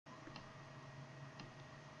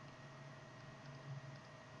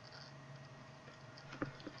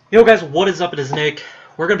Yo guys, what is up? It is Nick.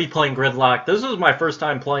 We're going to be playing Gridlock. This was my first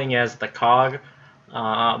time playing as the COG.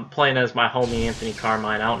 Playing as my homie Anthony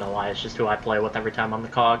Carmine. I don't know why, it's just who I play with every time I'm the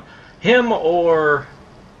COG. Him or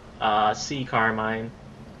C Carmine.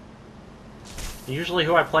 Usually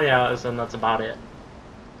who I play as, and that's about it.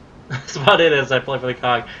 That's about it as I play for the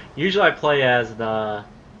COG. Usually I play as the...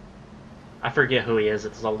 I forget who he is.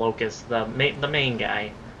 It's the Locust, the main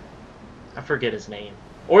guy. I forget his name.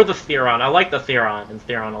 Or the Theron. I like the Theron in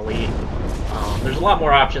Theron Elite. There's a lot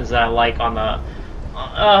more options that I like on the...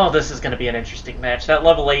 oh, this is going to be an interesting match. That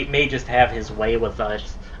level 8 may just have his way with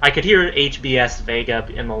us. I could hear HBS Vega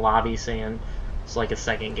in the lobby saying it's like a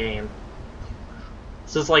second game.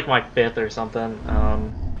 This is like my 5th or something.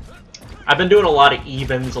 I've been doing a lot of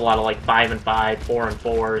evens, a lot of like 5 and 5, 4 and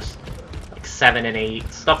 4s, like 7 and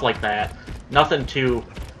 8, stuff like that. Nothing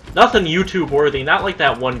YouTube worthy, not like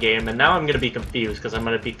that one game, and now I'm going to be confused because I'm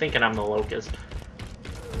going to be thinking I'm the Locust.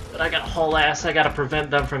 But I got a whole ass, I got to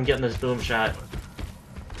prevent them from getting this boom shot.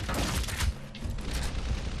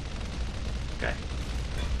 Okay.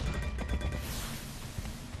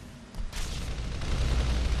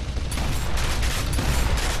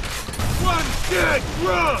 One dead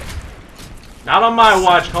run! Not on my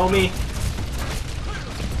watch, homie.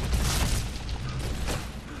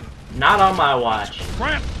 Not on my watch.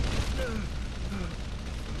 Crap!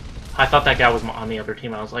 I thought that guy was on the other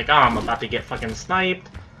team. I was like, oh, I'm about to get fucking sniped.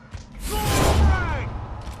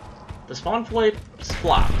 The spawn plate is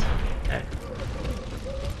flopped. Okay.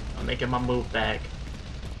 I'm making my move back.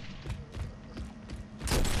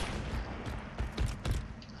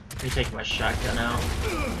 Let me take my shotgun out.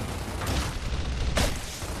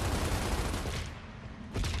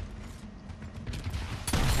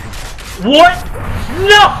 What?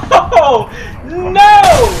 No!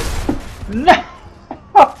 No! No!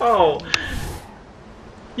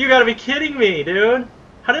 You gotta be kidding me, dude.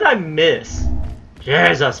 How did I miss?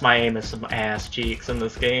 Jesus, my aim is some ass cheeks in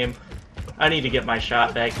this game. I need to get my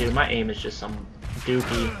shot back, dude. My aim is just some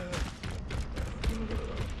dookie.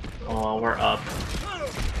 Oh, we're up.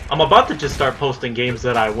 I'm about to just start posting games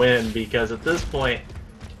that I win, because at this point...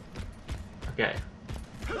 Okay.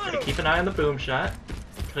 Gotta keep an eye on the boom shot.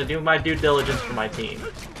 Gotta do my due diligence for my team.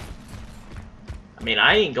 I mean,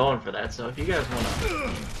 I ain't going for that, so if you guys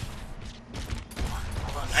wanna...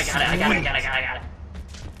 Hold on, I got it.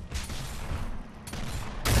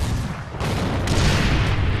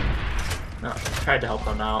 No, I tried to help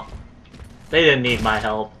them out. They didn't need my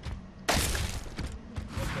help.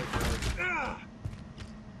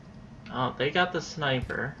 Oh, they got the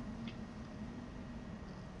sniper.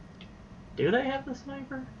 Do they have the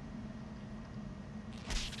sniper?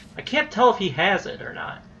 I can't tell if he has it or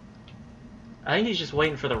not. I think he's just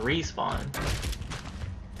waiting for the respawn.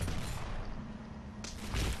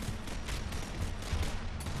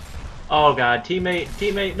 Oh god,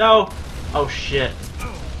 teammate, no! Oh shit.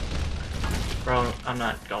 Bro, I'm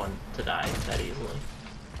not going to die that easily.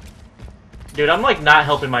 Dude, I'm like not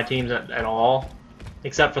helping my teams at all.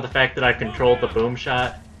 Except for the fact that I controlled the boom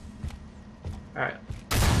shot. Alright.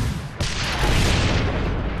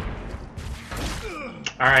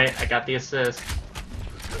 Alright, I got the assist.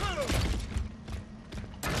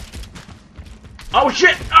 Oh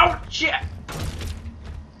shit! Oh shit!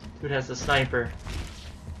 Dude has the sniper.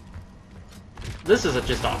 This is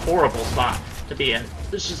just a horrible spot to be in.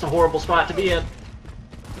 This is just a horrible spot to be in.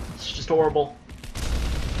 It's just horrible.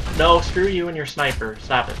 No, screw you and your sniper.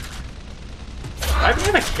 Stop it. Do I even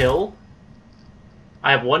have a kill?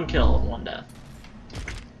 I have 1 kill and 1 death.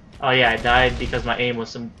 Oh yeah, I died because my aim was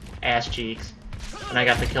some ass cheeks. And I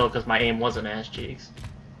got the kill because my aim wasn't ass cheeks.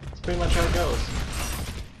 That's pretty much how it goes.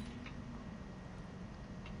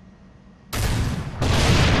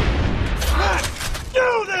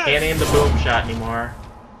 I can't aim the boom shot anymore.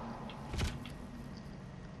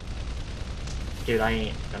 Dude, I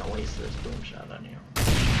ain't gonna waste this boom shot on you.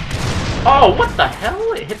 Oh, what the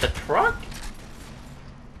hell? It hit the truck?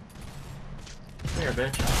 Come here,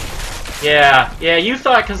 bitch. Yeah, you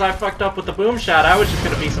thought because I fucked up with the boom shot, I was just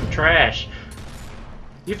gonna be some trash.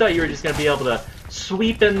 You thought you were just gonna be able to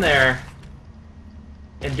sweep in there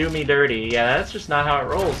and do me dirty. Yeah, that's just not how it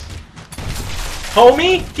rolls.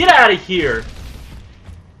 Homie, get out of here!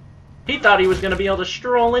 He thought he was gonna be able to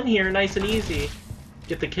stroll in here nice and easy,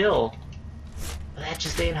 get the kill. But that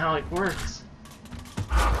just ain't how it works.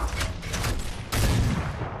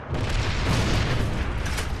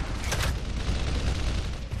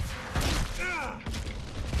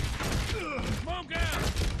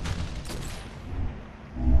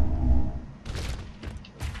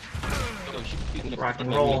 Rock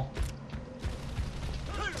and roll.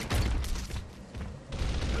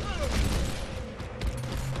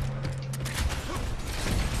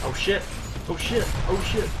 Oh shit! Oh shit! Oh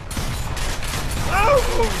shit!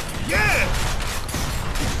 Oh, yeah!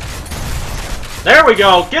 There we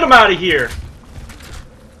go! Get him out of here!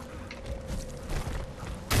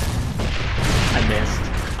 I missed.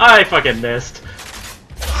 I fucking missed.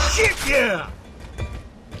 Shit, yeah!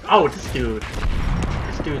 Oh, this dude's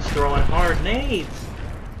throwing hard nades.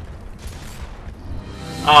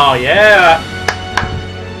 Oh yeah!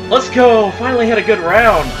 Let's go! Finally had a good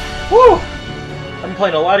round. Woo! I'm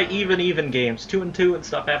playing a lot of even games, 2-2 and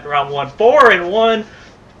stuff after round 1, 4-1,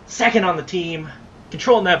 second on the team,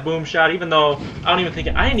 controlling that boom shot. Even though I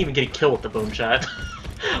didn't even get a kill with the boom shot.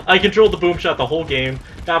 I controlled the boom shot the whole game,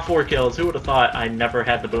 got 4 kills. Who would have thought I never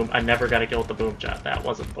got a kill with the boom shot? That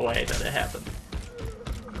wasn't the way that it happened.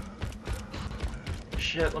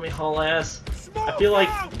 Shit, let me haul ass. I feel like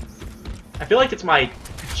it's my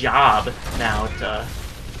job now to.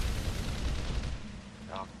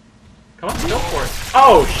 Come on, go for it.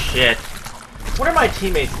 Oh shit! What are my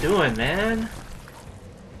teammates doing, man?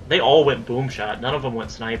 They all went boom shot. None of them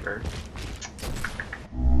went sniper.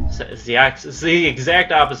 It's the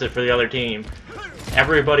exact opposite for the other team.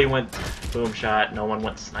 Everybody went boom shot. No one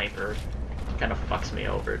went sniper. Kind of fucks me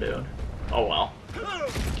over, dude. Oh well.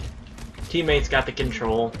 Teammates got the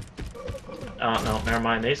control. No, never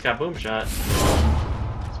mind. They just got boom shot.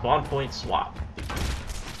 Spawn point swap.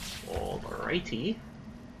 Alrighty.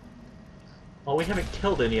 Well, we haven't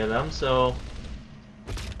killed any of them, so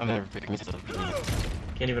can't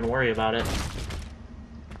even worry about it.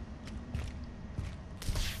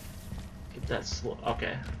 Get that slow.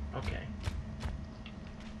 Okay, okay.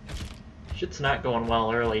 Shit's not going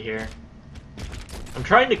well early here. I'm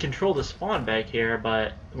trying to control the spawn back here,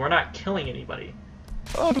 but we're not killing anybody.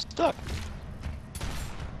 Oh, I'm stuck.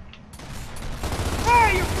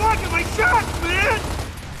 Hey, you're blocking my shots, man!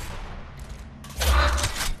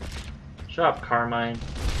 Shut up, Carmine.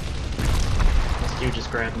 This dude just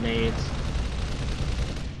grabbed nades.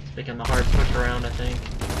 He's making the hard push around, I think.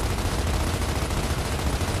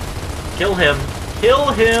 Kill him!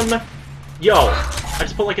 Kill him! Yo! I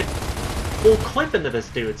just put like a full clip into this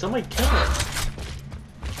dude. Somebody kill him.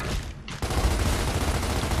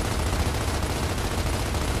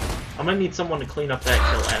 I'm gonna need someone to clean up that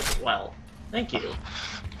kill as well. Thank you.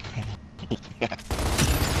 He's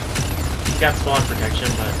got spawn protection,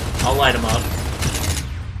 but I'll light him up.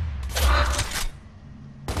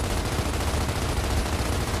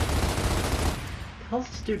 What the hell's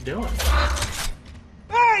this dude doing?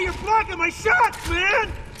 Hey, you're blocking my shots,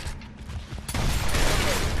 man!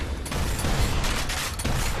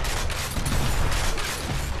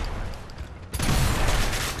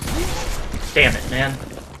 Damn it, man.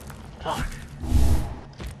 Fuck.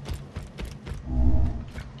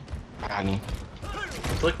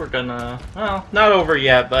 Looks like we're gonna... Well, not over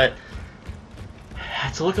yet, but...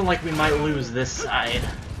 It's looking like we might lose this side.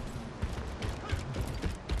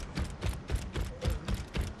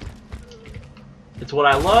 It's what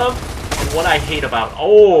I love and what I hate about...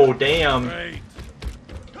 Oh, damn.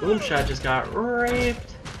 Boomshot just got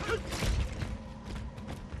raped.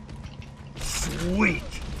 Sweet.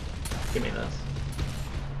 Give me this.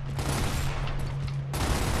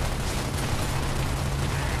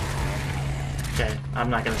 Okay, I'm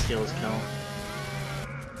not gonna steal his kill.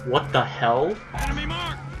 What the hell? Enemy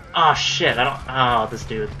mark. Ah, shit, I don't... Oh, this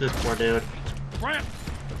poor dude. Ramp.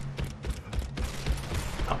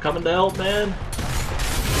 I'm coming to help, man.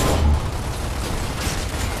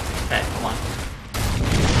 Okay, come on.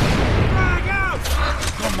 Frag out.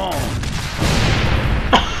 Come on.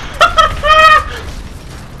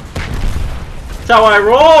 That's how I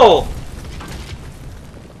roll!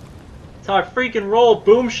 That's how I freaking roll,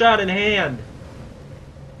 boom shot in hand.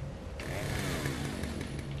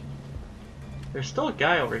 There's still a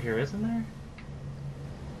guy over here, isn't there?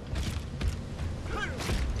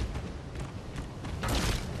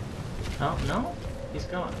 Oh, no? He's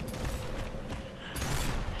gone.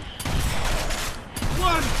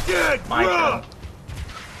 One dead. My Bro.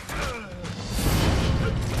 turn.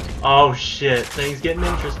 Oh shit, things getting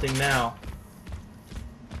interesting now.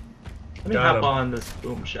 Let me Got hop him. on this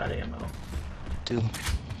boom shot ammo. Dude.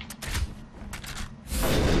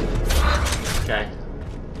 Okay.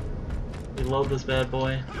 Reload this bad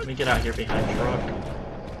boy. Let me get out here behind the truck.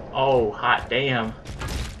 Oh, hot damn.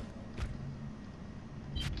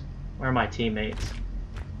 Where are my teammates?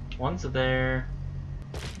 One's there.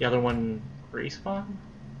 The other one respawn?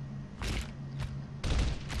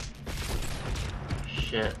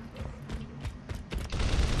 Shit.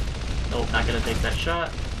 Nope, not gonna take that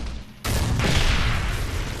shot.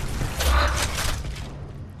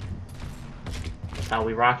 That's how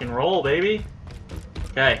we rock and roll, baby.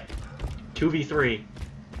 Okay. 2v3.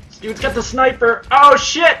 Dude's got the sniper. Oh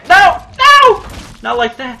shit! No! No! Not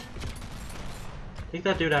like that. Take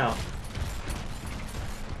that dude out.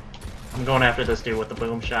 I'm going after this dude with the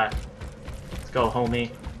boom shot. Let's go,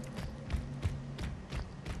 homie.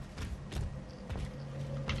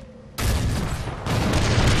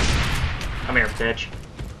 Come here, bitch.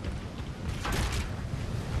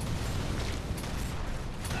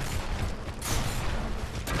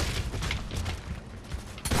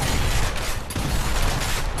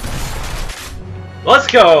 Let's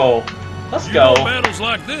go! Let's go! Battles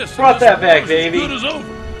like this, Brought that back, baby. Good as over.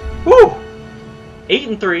 Woo!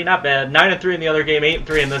 8-3, not bad. 9-3 in the other game,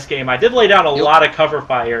 8-3 in this game. I did lay down a lot of cover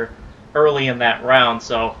fire early in that round,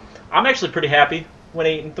 so I'm actually pretty happy with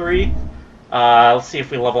 8-3. Let's see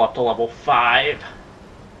if we level up to level 5.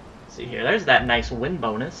 Let's see here. There's that nice win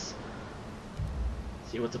bonus.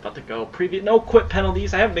 See what's about to go. No quit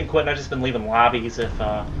penalties. I haven't been quitting. I've just been leaving lobbies if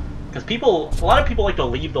because a lot of people like to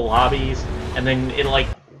leave the lobbies and then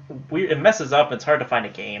it messes up. It's hard to find a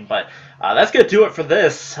game, but that's gonna do it for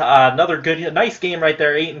this. Another nice game right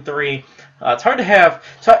there, 8-3. It's hard to have.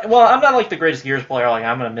 Well, I'm not like the greatest Gears player. Like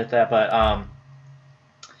I'm gonna admit that, but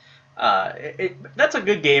that's a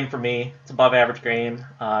good game for me. It's above average game.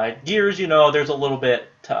 Gears, there's a little bit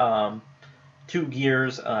to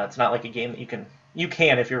Gears. It's not like a game that you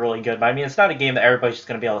can if you're really good. But I mean, it's not a game that everybody's just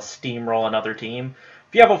gonna be able to steamroll another team.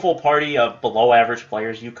 If you have a full party of below average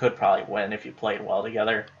players, you could probably win if you played well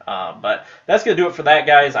together. But that's going to do it for that,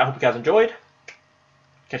 guys. I hope you guys enjoyed.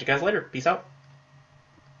 Catch you guys later. Peace out.